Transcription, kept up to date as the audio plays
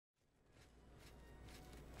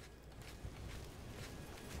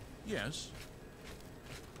Yes.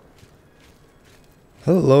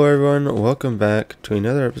 Hello everyone, welcome back to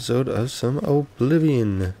another episode of some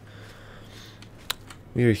Oblivion.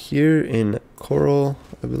 We are here in Coral,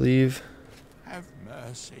 I believe. Have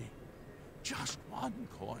mercy. Just one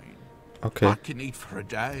coin. Okay, I can eat for a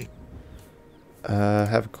day.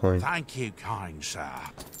 have a coin. Thank you, kind sir.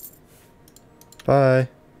 Bye.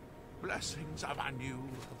 Blessings of anew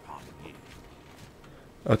upon you.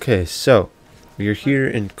 Okay, so we are here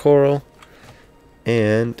in Coral,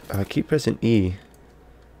 and keep pressing E.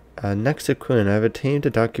 Next to Quinn, I have obtained a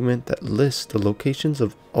document that lists the locations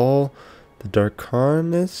of all the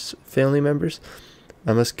Darkanus family members.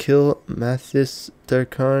 I must kill Mathis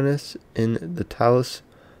Darkanus in the Talus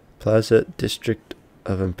Plaza district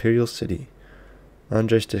of Imperial City.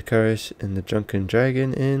 Andres Dakaris in the Drunken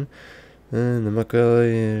Dragon Inn. And the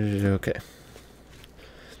Macaulay. Okay.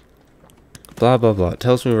 Blah blah blah. It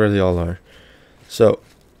tells me where they all are. So,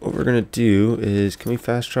 what we're gonna do is, can we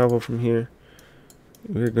fast travel from here?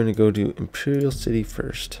 We're going to go to Imperial City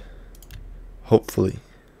first. Hopefully.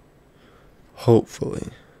 Hopefully.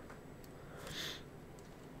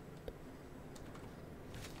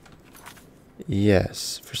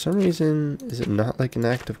 Yes. For some reason, is it not like an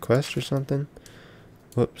active quest or something?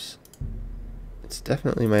 Whoops. It's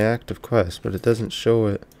definitely my active quest, but it doesn't show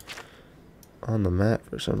it on the map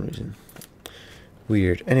for some reason.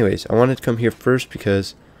 Weird. Anyways, I wanted to come here first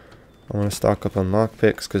because I want to stock up on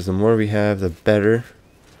lockpicks, because the more we have, the better.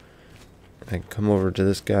 I can come over to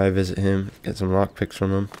this guy, visit him, get some lockpicks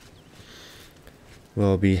from him.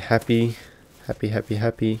 We'll be happy. Happy.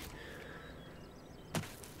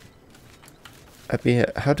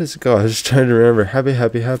 How does it go? I was just trying to remember.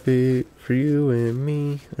 Happy for you and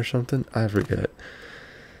me, or something. I forget.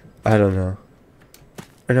 I don't know.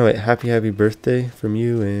 Or no, wait. Happy birthday from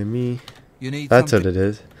you and me. That's what it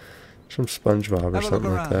is. It's from SpongeBob or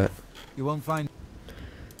something like that. You won't find.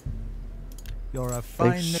 You're a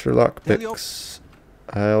fine. Thanks for lockpicks.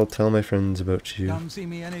 I'll tell my friends about you. Come see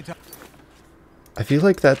me anytime. I feel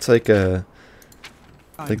like that's like the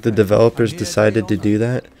developers decided to do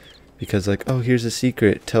that because, like, oh, here's a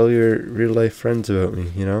secret. Tell your real life friends about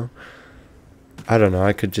me, you know? I don't know.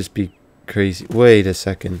 I could just be crazy. Wait a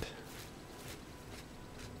second.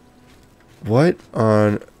 What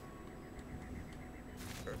on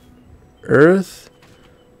earth?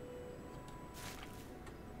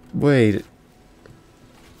 Wait.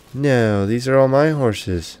 No, these are all my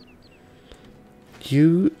horses.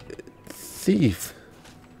 You thief.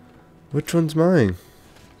 Which one's mine?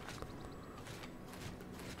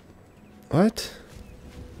 What?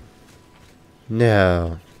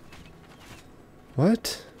 No.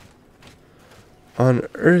 What on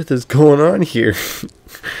earth is going on here?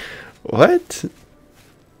 What?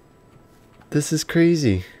 This is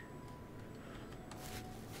crazy.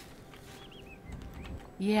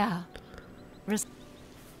 Yeah.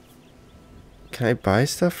 Can I buy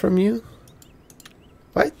stuff from you?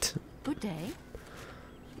 What? Good day.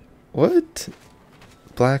 What?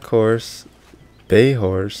 Black horse, bay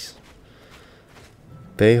horse,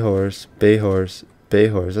 bay horse, bay horse, bay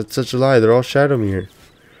horse. That's such a lie. They're all Shadowmere.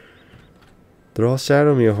 They're all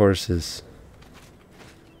Shadowmere horses.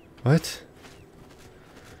 What?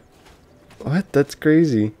 What? That's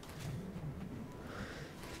crazy.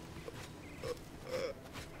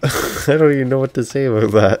 I don't even know what to say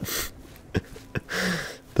about that.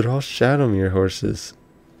 They're all Shadowmere horses.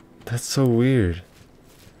 That's so weird.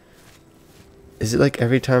 Is it like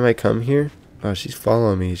every time I come here? Oh, she's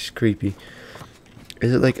following me. She's creepy.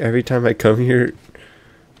 Is it like every time I come here,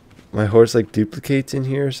 my horse like duplicates in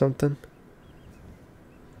here or something?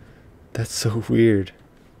 That's so weird.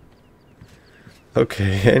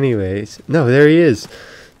 Okay, anyways. No, there he is.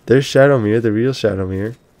 There's Shadowmere, the real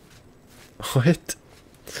Shadowmere. What?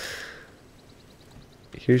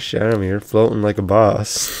 Here's Shadowmere floating like a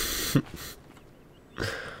boss.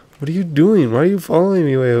 What are you doing? Why are you following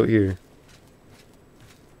me way out here?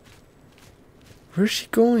 Where's she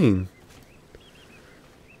going?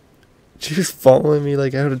 She's following me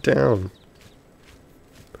like out of town.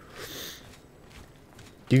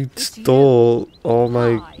 You stole all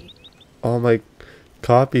my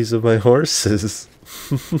copies of my horses.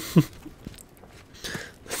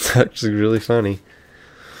 That's actually really funny.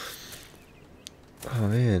 Oh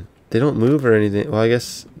man, they don't move or anything. Well, I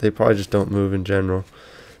guess they probably just don't move in general.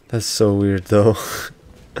 That's so weird though.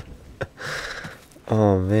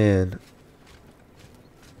 Oh man.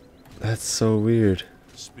 That's so weird.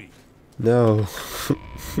 Speak. No.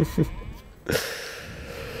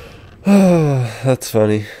 Oh, that's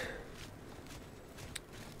funny.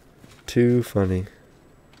 Too funny.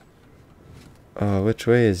 Oh, which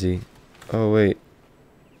way is he? Oh, wait.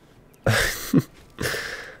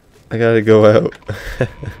 I gotta go out.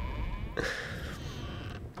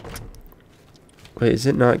 Wait, is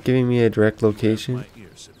it not giving me a direct location?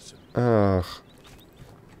 Oh.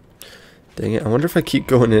 Dang it. I wonder if I keep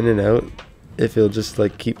going in and out, if it'll just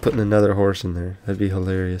like keep putting another horse in there. That'd be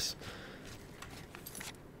hilarious.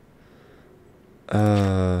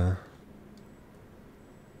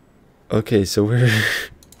 Okay, so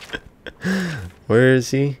where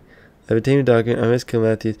is he? I've obtained a document. I must kill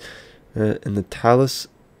Matthews in the Talos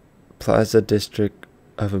Plaza district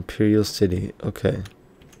of Imperial City. Okay.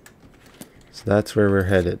 So that's where we're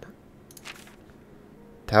headed.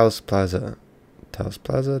 Talos Plaza. Talos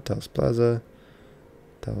Plaza, Talos Plaza,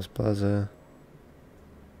 Talos Plaza.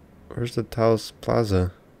 Where's the Talos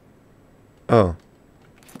Plaza? Oh.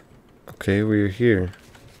 Okay, we're here.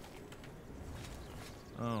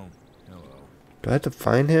 Oh, hello. Do I have to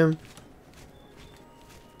find him?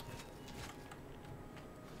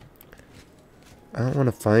 I don't want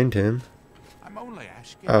to find him. I'm only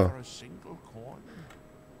asking Oh. for a single coin.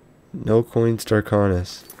 No coins,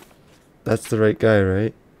 Darkonis. That's the right guy,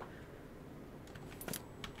 right?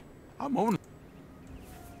 I'm only...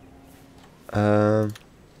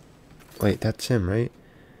 Wait, that's him, right?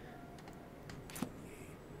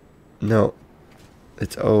 No.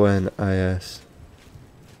 It's Onis.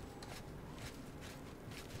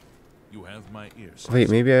 You have my ears. Wait,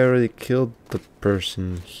 maybe I already killed the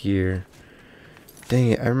person here.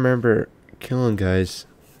 Dang it, I remember killing guys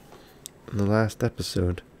in the last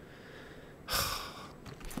episode.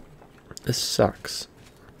 This sucks.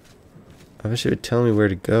 I wish it would tell me where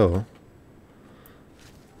to go.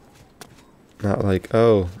 Not like,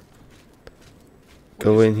 oh,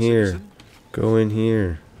 go in here, go in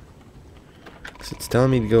here. 'Cause it's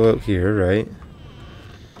telling me to go out here, right?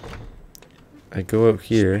 I go out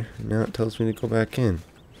here, now it tells me to go back in.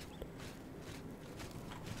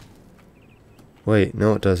 Wait,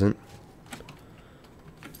 no it doesn't.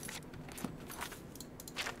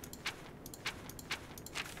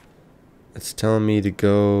 It's telling me to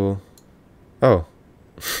go... Oh.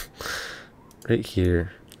 Right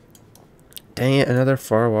here. Dang it, another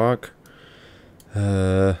far walk.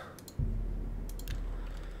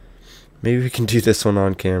 Maybe we can do this one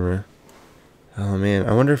on camera. Oh man,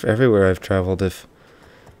 I wonder if everywhere I've traveled, if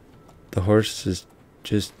the horse is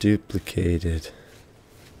just duplicated.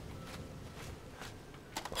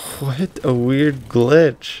 What a weird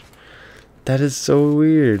glitch. That is so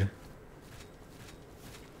weird.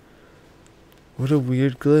 What a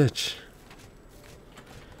weird glitch.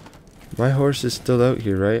 My horse is still out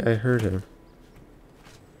here, right? I heard him.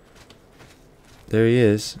 There he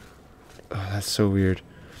is. Oh, that's so weird.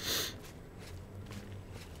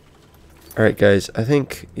 Alright guys, I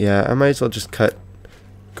think, yeah, I might as well just cut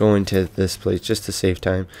going to this place just to save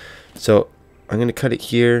time. So, I'm going to cut it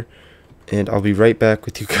here, and I'll be right back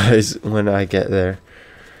with you guys when I get there.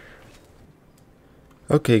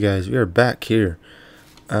 Okay guys, we are back here.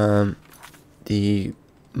 The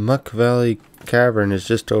Muck Valley Cavern is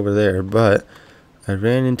just over there, but I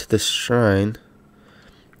ran into this shrine,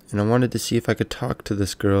 and I wanted to see if I could talk to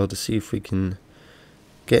this girl to see if we can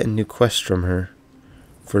get a new quest from her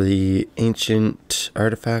for the ancient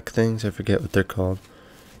artifact things. I forget what they're called,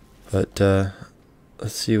 but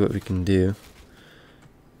let's see what we can do.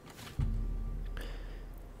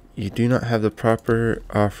 You do not have the proper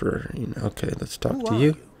offer. Okay, let's talk to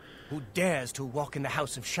you. Who dares to walk in the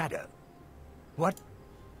House of Shadow? What?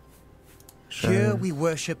 Sure. Here we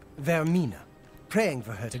worship Vermina, praying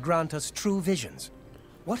for her to grant us true visions.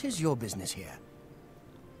 What is your business here?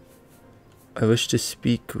 I wish to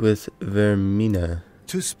speak with Vermina.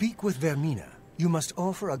 To speak with Vermina, you must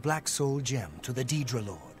offer a black soul gem to the Daedra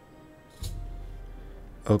Lord.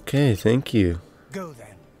 Okay, thank you. Go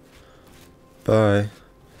then. Bye.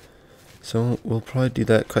 So we'll probably do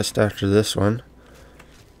that quest after this one,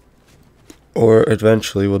 or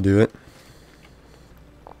eventually we'll do it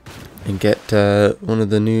and get one of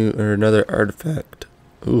the new, or another artifact.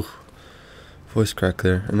 Ooh, voice crack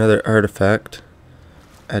there. Another artifact.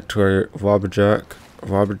 Add to our Wabbajack.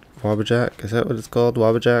 Wabbajack? Is that what it's called?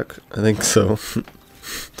 Wabbajack? I think so.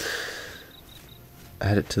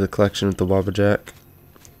 Add it to the collection with the Wabbajack.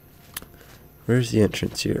 Where's the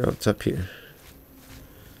entrance here? Oh, it's up here.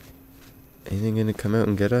 Anything gonna come out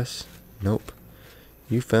and get us? Nope.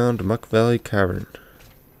 You found Muck Valley Cavern.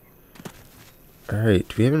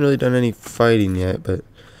 Alright, we haven't really done any fighting yet, but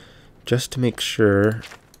just to make sure,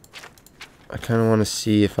 I kind of want to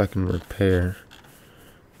see if I can repair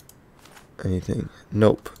anything.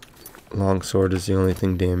 Nope. Longsword is the only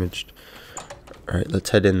thing damaged. Alright, let's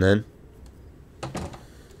head in then.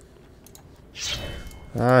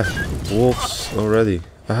 Ah, wolves already.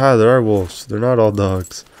 Aha, there are wolves. They're not all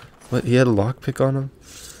dogs. What? He had a lockpick on him?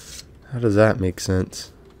 How does that make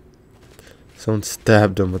sense? Someone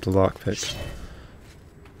stabbed him with a lockpick.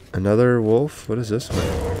 Another wolf? What is this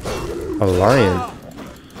one? A lion.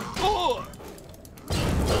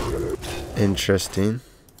 Interesting.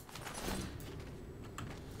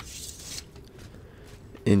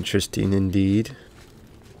 Interesting indeed.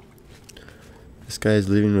 This guy is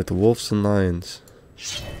living with wolves and lions.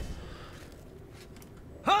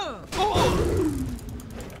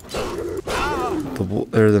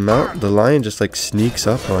 The lion just like sneaks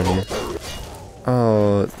up on you.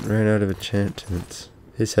 Oh, it ran out of enchantments.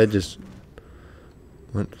 His head just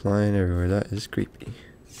went flying everywhere. That is creepy.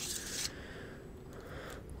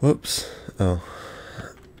 Whoops. Oh.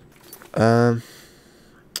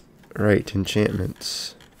 Right,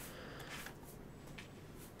 enchantments.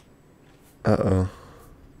 Uh-oh.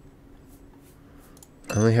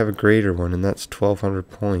 I only have a greater one, and that's 1,200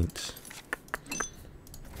 points.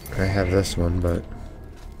 I have this one, but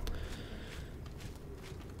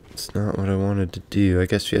it's not what I wanted to do. I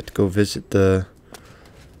guess we have to go visit the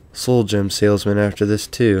soul gem salesman after this,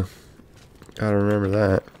 too. Gotta remember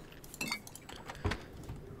that.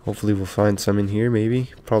 Hopefully we'll find some in here, maybe.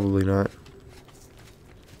 Probably not.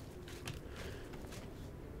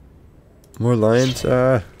 More lions?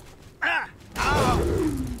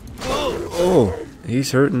 Oh,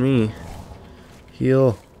 he's hurting me.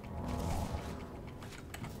 Heal.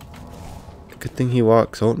 Good thing he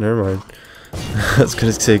walks. Oh, never mind. I was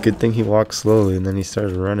gonna say, good thing he walked slowly, and then he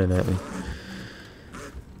started running at me.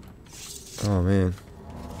 Oh, man.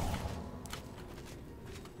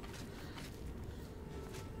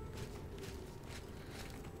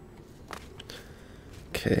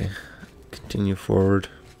 Okay. Continue forward.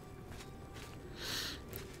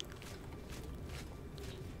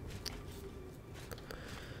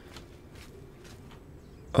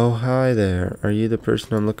 Oh, hi there. Are you the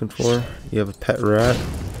person I'm looking for? You have a pet rat?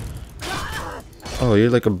 Oh, you're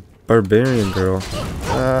like a barbarian girl.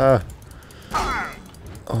 Ah.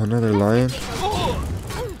 Oh, another lion?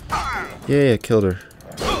 Yay, I killed her.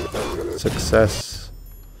 Success.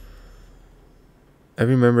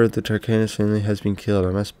 Every member of the Tarkanis family has been killed.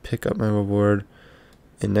 I must pick up my reward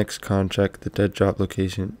and next contract the dead drop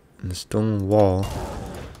location in the stone wall.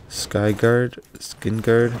 Sky guard? Skin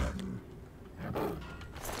guard?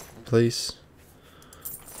 Place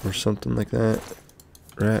or something like that.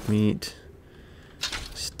 Rat meat,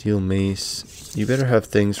 steel mace. You better have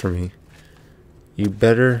things for me. You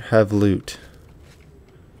better have loot.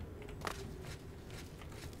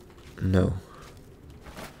 No.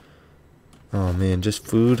 Oh man, just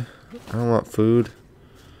food. I don't want food.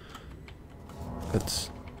 Let's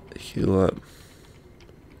heal up.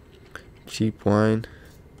 Cheap wine.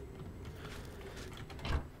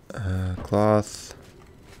 Cloth.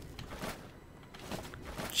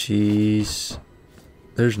 Cheese.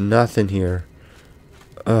 There's nothing here.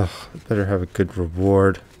 Ugh, I better have a good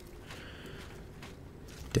reward.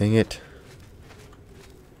 Dang it.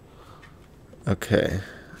 Okay.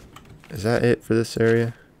 Is that it for this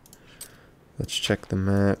area? Let's check the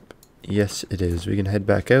map. Yes, it is. We can head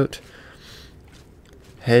back out.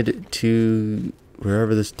 Head to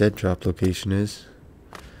wherever this dead drop location is.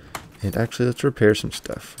 And actually, let's repair some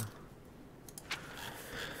stuff.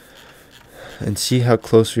 And see how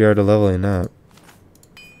close we are to leveling up.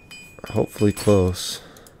 Hopefully close.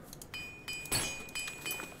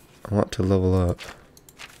 I want to level up.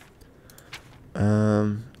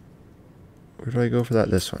 Where do I go for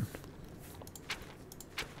that? This one.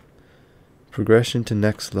 Progression to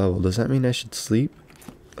next level. Does that mean I should sleep?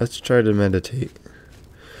 Let's try to meditate.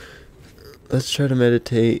 Let's try to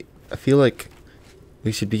meditate. I feel like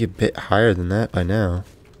we should be a bit higher than that by now.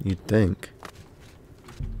 You'd think.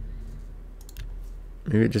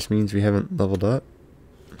 Maybe it just means we haven't leveled up.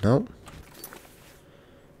 Nope.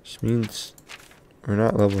 Just means we're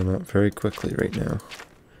not leveling up very quickly right now.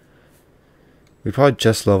 We probably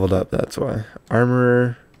just leveled up, that's why.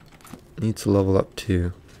 Armorer needs to level up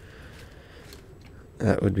too.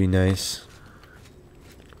 That would be nice.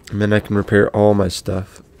 And then I can repair all my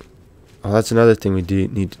stuff. Oh, that's another thing we do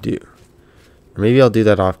need to do. Or maybe I'll do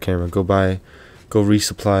that off camera. Go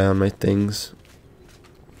resupply on my things.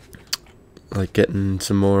 Like getting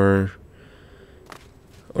some more,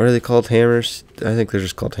 what are they called? Hammers? I think they're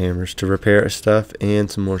just called hammers to repair stuff,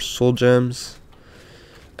 and some more soul gems.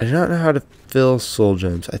 I do not know how to fill soul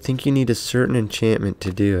gems. I think you need a certain enchantment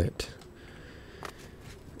to do it.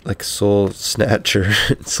 Like soul snatcher,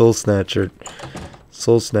 soul snatcher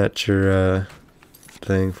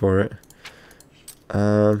thing for it.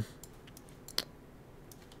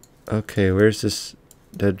 Okay, where's this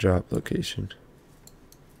dead drop location?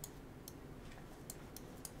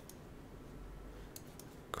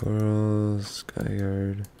 Coral,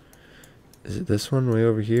 Skyguard. Is it this one way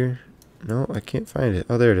over here? No, I can't find it.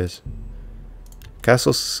 Oh, there it is.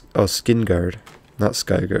 Castle, oh, Skin Guard, not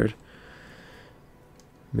Skyguard.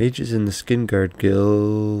 Mages in the Skin Guard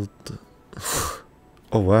Guild.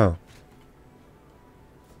 Oh, wow.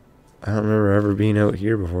 I don't remember ever being out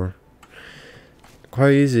here before.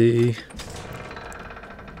 Quite easy.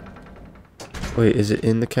 Wait, is it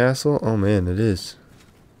in the castle? Oh man, it is.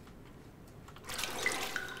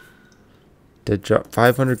 Did drop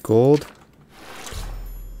 500 gold?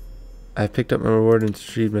 I picked up my reward and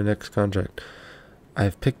retrieved my next contract.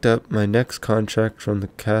 I've picked up my next contract from the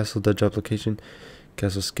castle dodge application.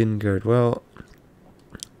 Castle Skin Guard. Well,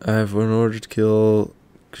 I have an order to kill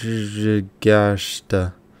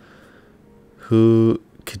Jagasta.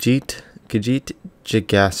 Khajiit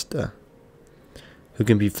Jagasta, who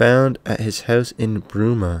can be found at his house in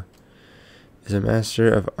Bruma, is a master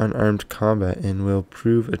of unarmed combat and will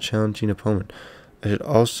prove a challenging opponent. I should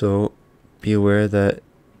also be aware that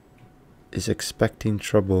is expecting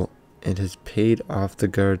trouble and has paid off the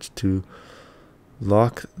guards to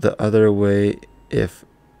lock the other way if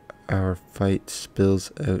our fight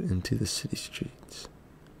spills out into the city streets.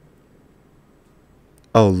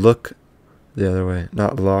 Oh, look the other way,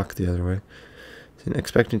 not lock the other way. He's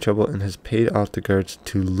expecting trouble and has paid off the guards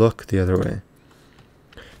to look the other way.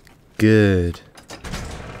 Good.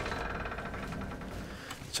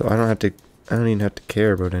 So I don't even have to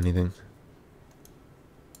care about anything.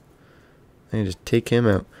 I can just take him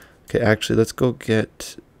out. Okay, actually, let's go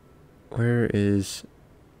get... Where is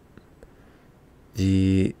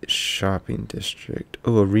the shopping district?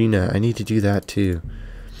 Oh, arena. I need to do that too.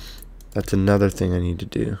 That's another thing I need to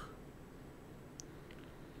do.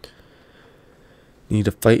 Need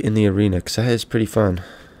to fight in the arena, because that is pretty fun.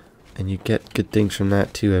 And you get good things from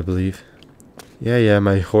that too, I believe. Yeah,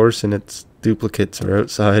 my horse and its duplicates are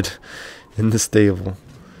outside in the stable.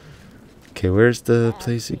 Okay, where's the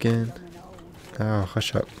place again? Oh,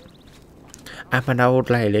 hush up. I'm an old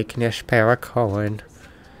lady, can you spare a coin?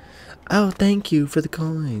 Oh, thank you for the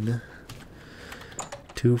coin.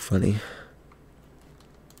 Too funny.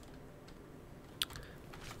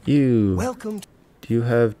 You. Welcome. Do you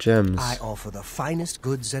have gems? I offer the finest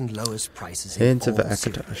goods and lowest prices Hands in of all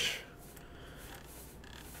Akatosh.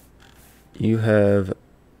 You have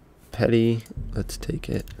petty. Let's take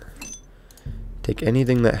it. Take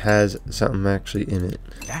anything that has something actually in it.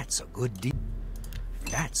 That's a good deal.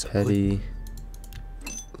 That's a petty.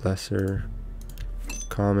 Lesser.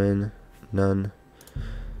 Common. None.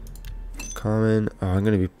 Common. Oh, I'm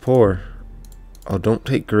gonna be poor. Oh, don't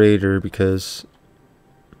take greater because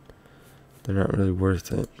they're not really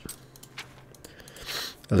worth it.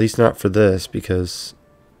 At least not for this, because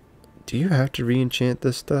do you have to re-enchant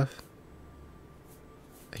this stuff?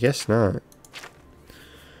 I guess not.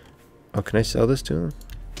 Oh, can I sell this to him?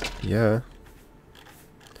 Yeah.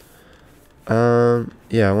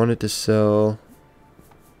 Yeah, I wanted to sell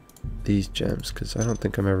these gems because I don't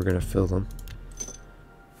think I'm ever gonna fill them.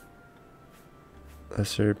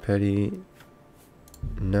 Lesser, petty,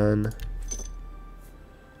 none.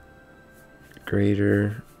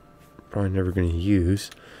 Greater, probably never going to use.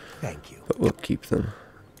 Thank you. But we'll keep them.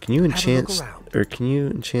 Can you enchant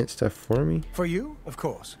stuff for me? For you, of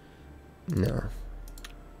course. No.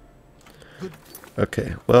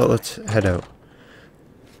 Okay, well, let's head out.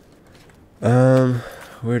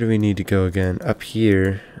 Where do we need to go again? Up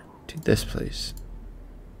here to this place.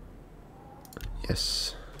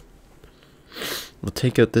 Yes. We'll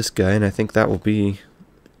take out this guy, and I think that will be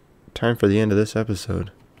time for the end of this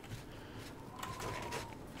episode.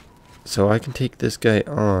 So I can take this guy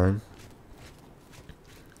on,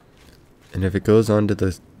 and if it goes onto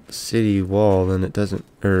the city wall, then it doesn't,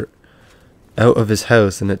 or out of his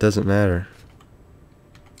house, then it doesn't matter.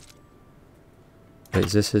 Wait,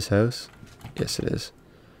 is this his house? Yes, it is.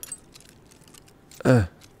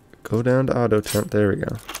 Go down to auto temp. There we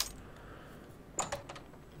go.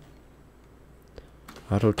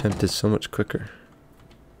 Auto temp is so much quicker.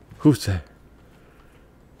 Who's there?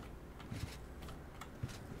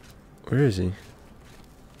 Where is he?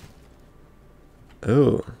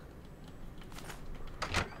 Oh.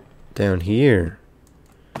 Down here.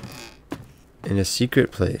 In a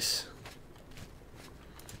secret place.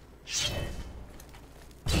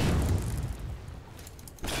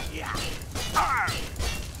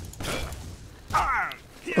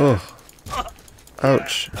 Oh.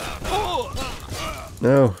 Ouch.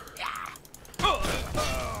 No.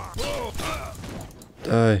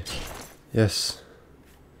 Die. Yes.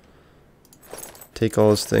 Take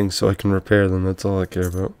all his things so I can repair them. That's all I care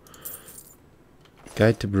about.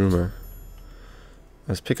 Guide to Bruma.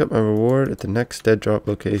 Let's pick up my reward at the next dead drop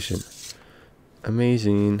location.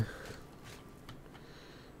 Amazing.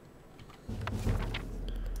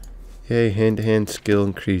 Yay, hand-to-hand skill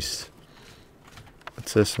increase.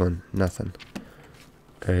 What's this one? Nothing.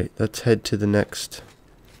 Alright, let's head to the next.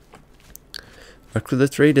 Actually,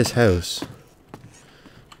 let's raid his house.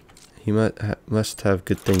 He must have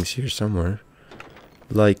good things here somewhere.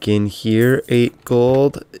 Like in here, 8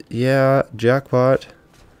 gold. Yeah, jackpot.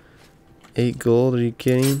 8 gold, are you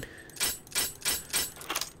kidding?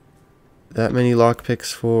 That many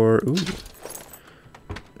lockpicks for... Ooh.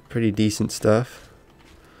 Pretty decent stuff.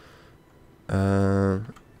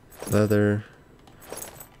 Leather.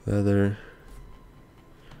 Leather.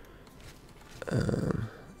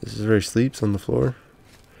 This is where he sleeps, on the floor.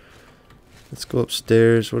 Let's go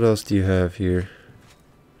upstairs. What else do you have here?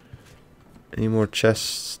 Any more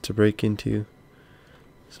chests to break into?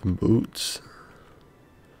 Some boots.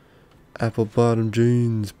 Apple bottom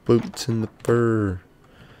jeans. Boots in the fur.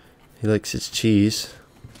 He likes his cheese.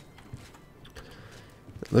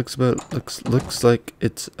 It looks like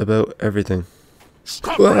it's about everything.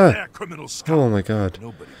 Stop right there, criminal scum. Oh my god.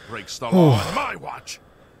 Nobody breaks the law on my watch.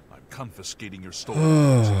 I'm confiscating your stolen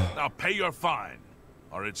goods. Now pay your fine,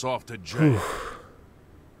 or it's off to jail.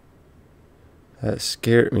 That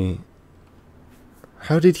scared me.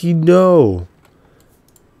 How did he know?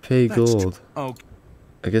 Pay gold. Oh,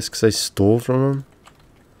 I guess because I stole from him?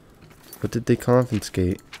 What did they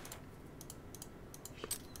confiscate?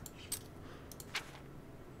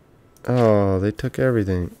 Oh, they took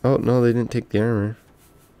everything. Oh, no, they didn't take the armor.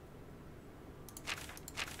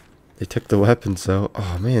 They took the weapons, though.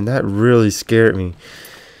 Oh, man, that really scared me.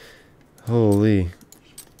 Holy.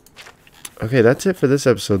 Okay, that's it for this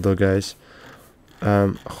episode, though, guys.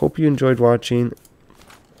 Hope you enjoyed watching.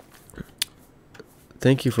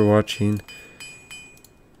 Thank you for watching.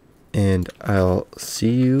 And I'll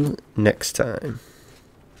see you next time.